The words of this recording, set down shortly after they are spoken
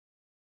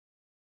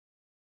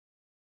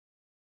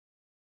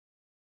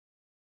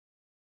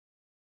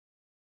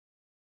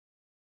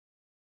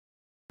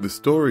The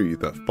story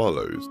that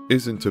follows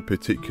isn't a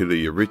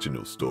particularly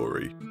original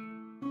story.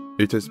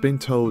 It has been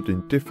told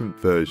in different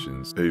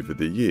versions over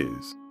the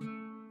years.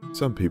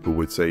 Some people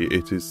would say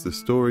it is the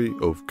story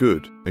of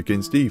good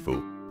against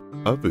evil.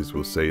 Others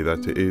will say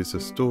that it is a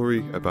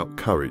story about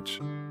courage,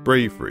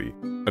 bravery,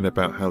 and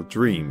about how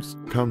dreams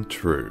come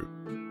true.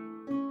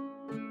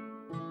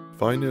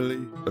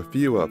 Finally, a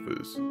few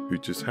others, who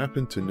just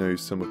happen to know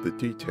some of the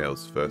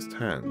details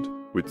firsthand,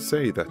 would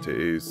say that it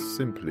is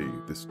simply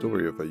the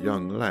story of a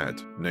young lad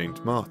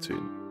named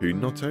Martin, who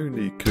not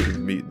only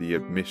couldn't meet the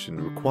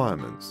admission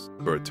requirements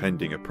for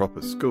attending a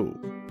proper school,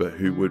 but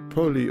who would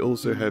probably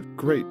also have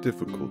great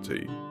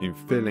difficulty in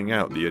filling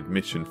out the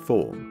admission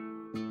form.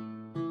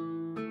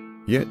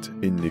 Yet,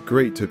 in the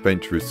Great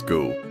Adventurers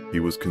School, he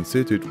was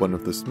considered one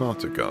of the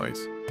smarter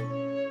guys.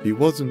 He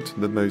wasn't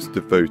the most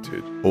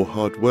devoted or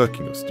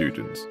hard-working of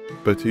students,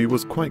 but he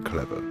was quite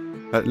clever,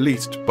 at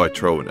least by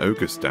Troll and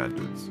Ogre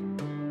standards.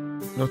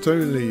 Not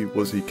only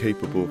was he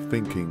capable of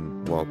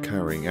thinking while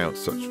carrying out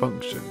such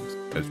functions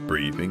as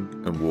breathing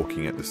and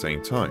walking at the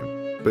same time,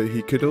 but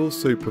he could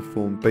also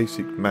perform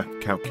basic math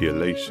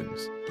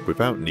calculations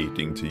without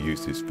needing to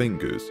use his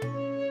fingers.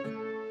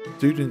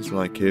 Students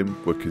like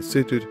him were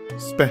considered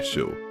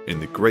special in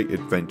the Great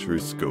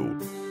Adventurers School.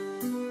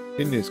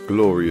 In this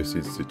glorious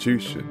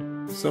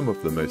institution, some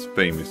of the most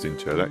famous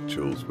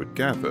intellectuals would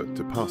gather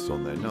to pass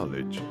on their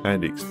knowledge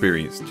and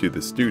experience to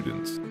the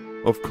students.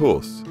 Of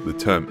course, the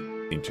term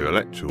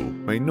intellectual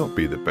may not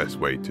be the best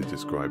way to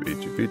describe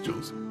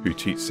individuals who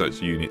teach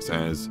such units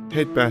as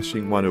Head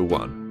Bashing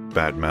 101,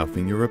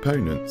 Bad-mouthing your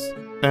opponents,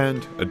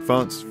 and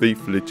Advanced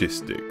Thief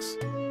Logistics.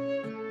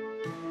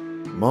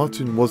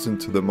 Martin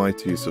wasn't the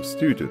mightiest of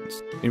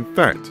students. In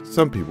fact,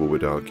 some people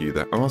would argue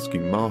that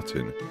asking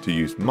Martin to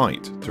use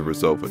might to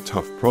resolve a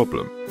tough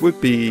problem would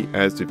be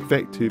as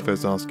effective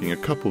as asking a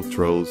couple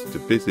trolls to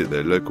visit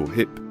their local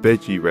hip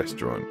veggie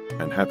restaurant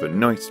and have a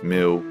nice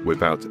meal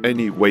without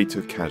any weight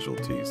of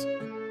casualties.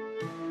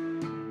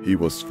 He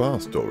was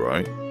fast,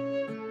 alright,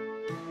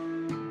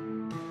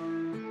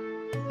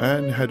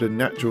 and had a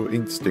natural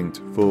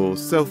instinct for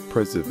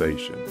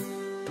self-preservation.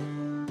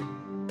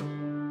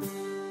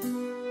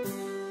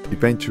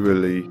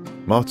 Eventually,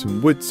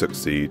 Martin would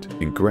succeed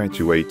in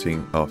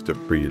graduating after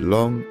 3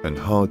 long and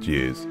hard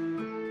years.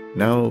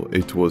 Now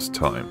it was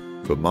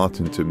time for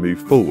Martin to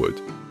move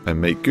forward and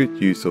make good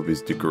use of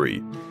his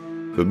degree.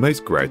 For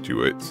most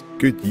graduates,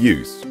 good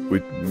use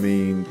would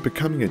mean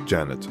becoming a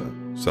janitor,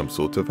 some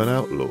sort of an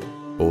outlaw,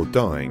 or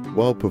dying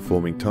while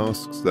performing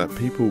tasks that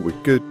people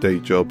with good day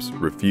jobs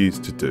refuse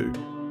to do.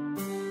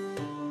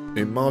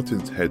 In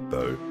Martin's head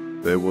though,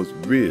 there was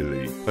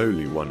really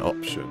only one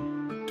option.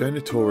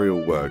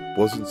 Janitorial work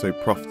wasn't so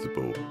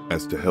profitable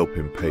as to help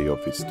him pay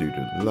off his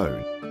student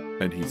loan,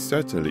 and he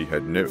certainly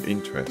had no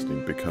interest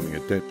in becoming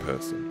a dead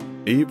person,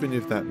 even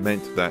if that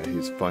meant that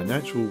his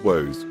financial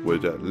woes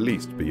would at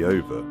least be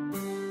over.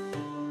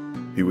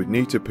 He would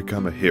need to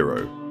become a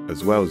hero,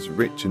 as well as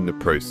rich in the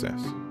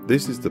process.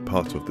 This is the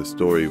part of the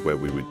story where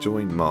we would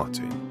join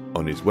Martin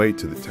on his way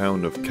to the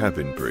town of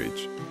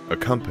Cavenbridge,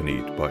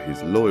 accompanied by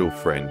his loyal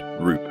friend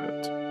Rupert.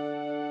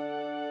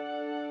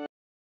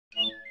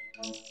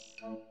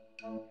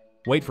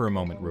 Wait for a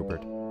moment,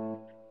 Rupert.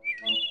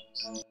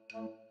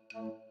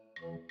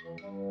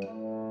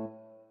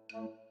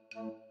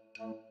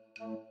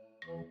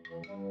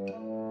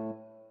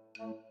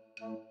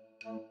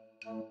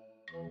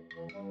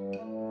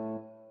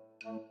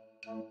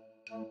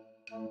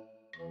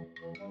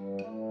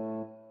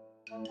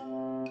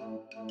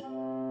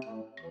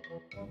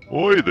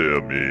 Oi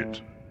there,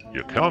 mate.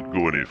 You can't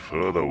go any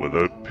further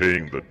without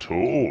paying the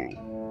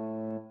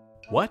toll.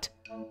 What?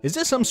 Is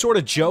this some sort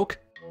of joke?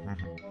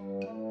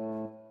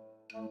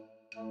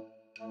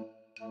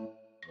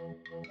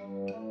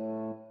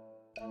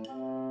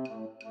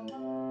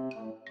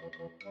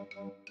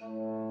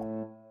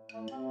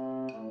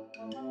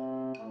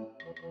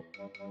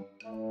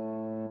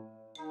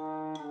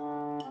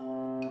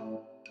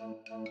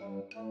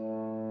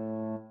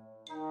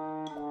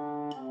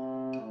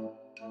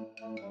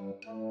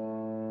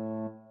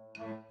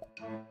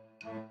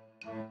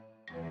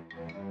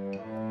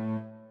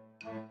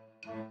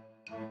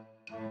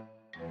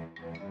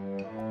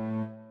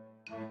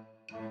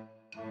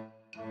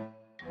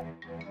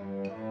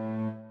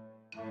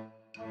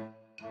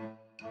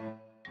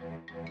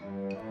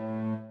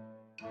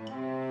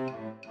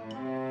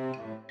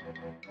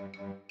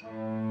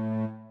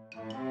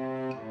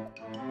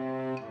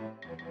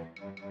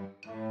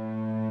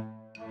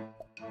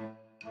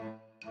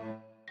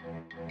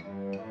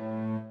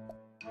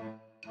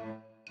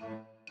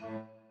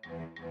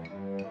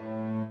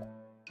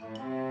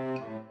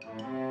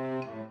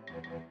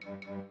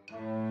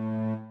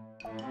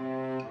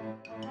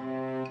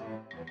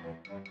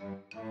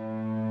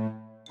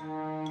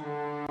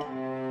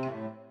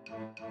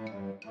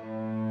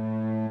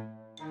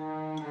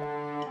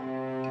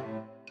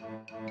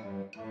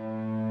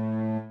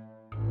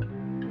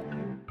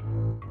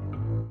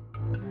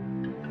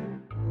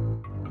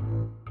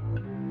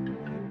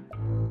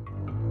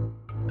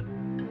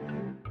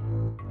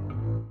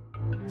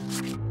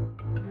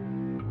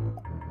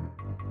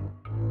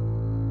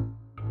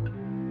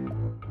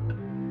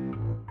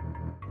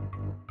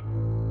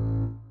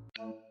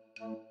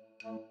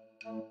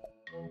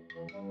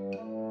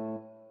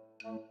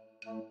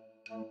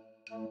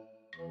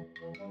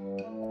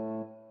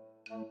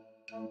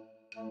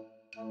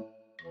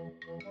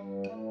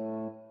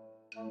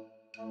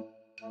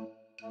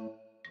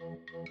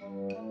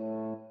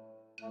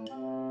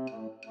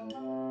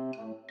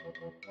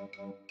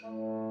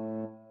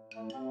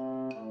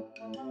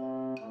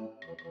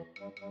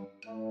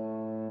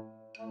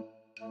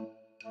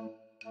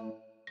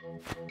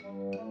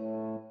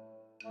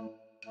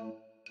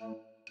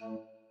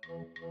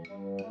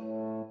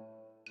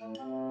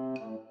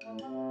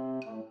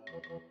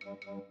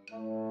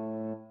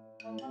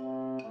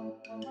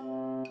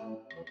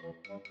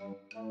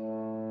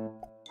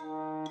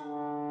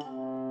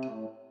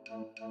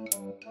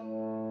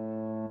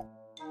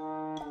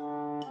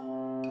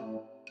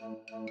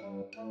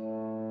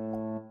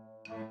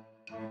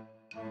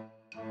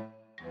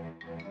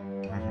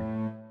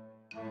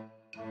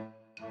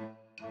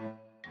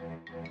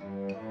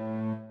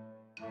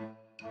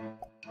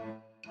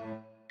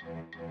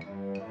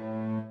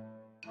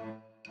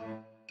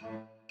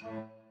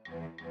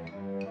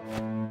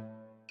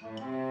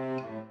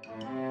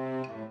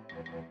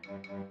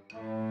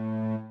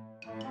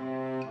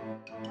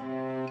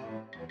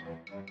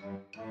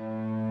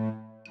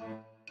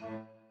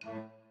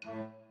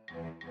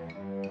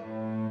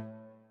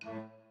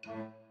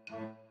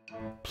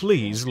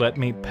 Please let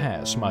me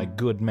pass, my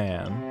good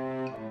man.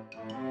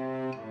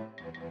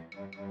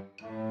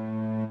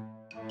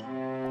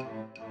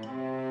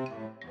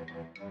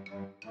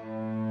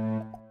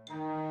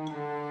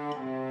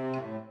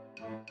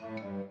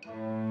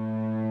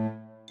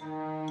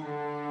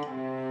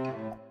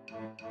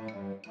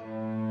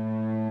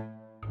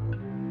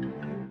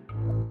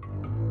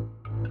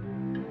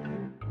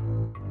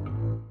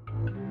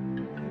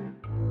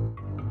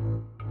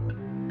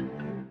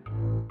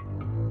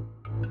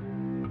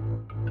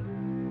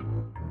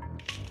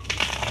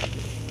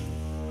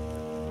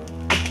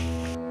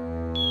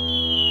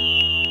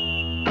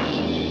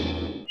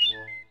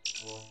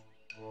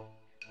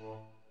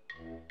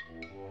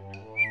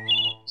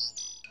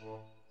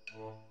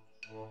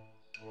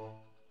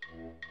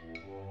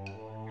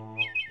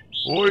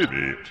 Oi,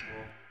 mate.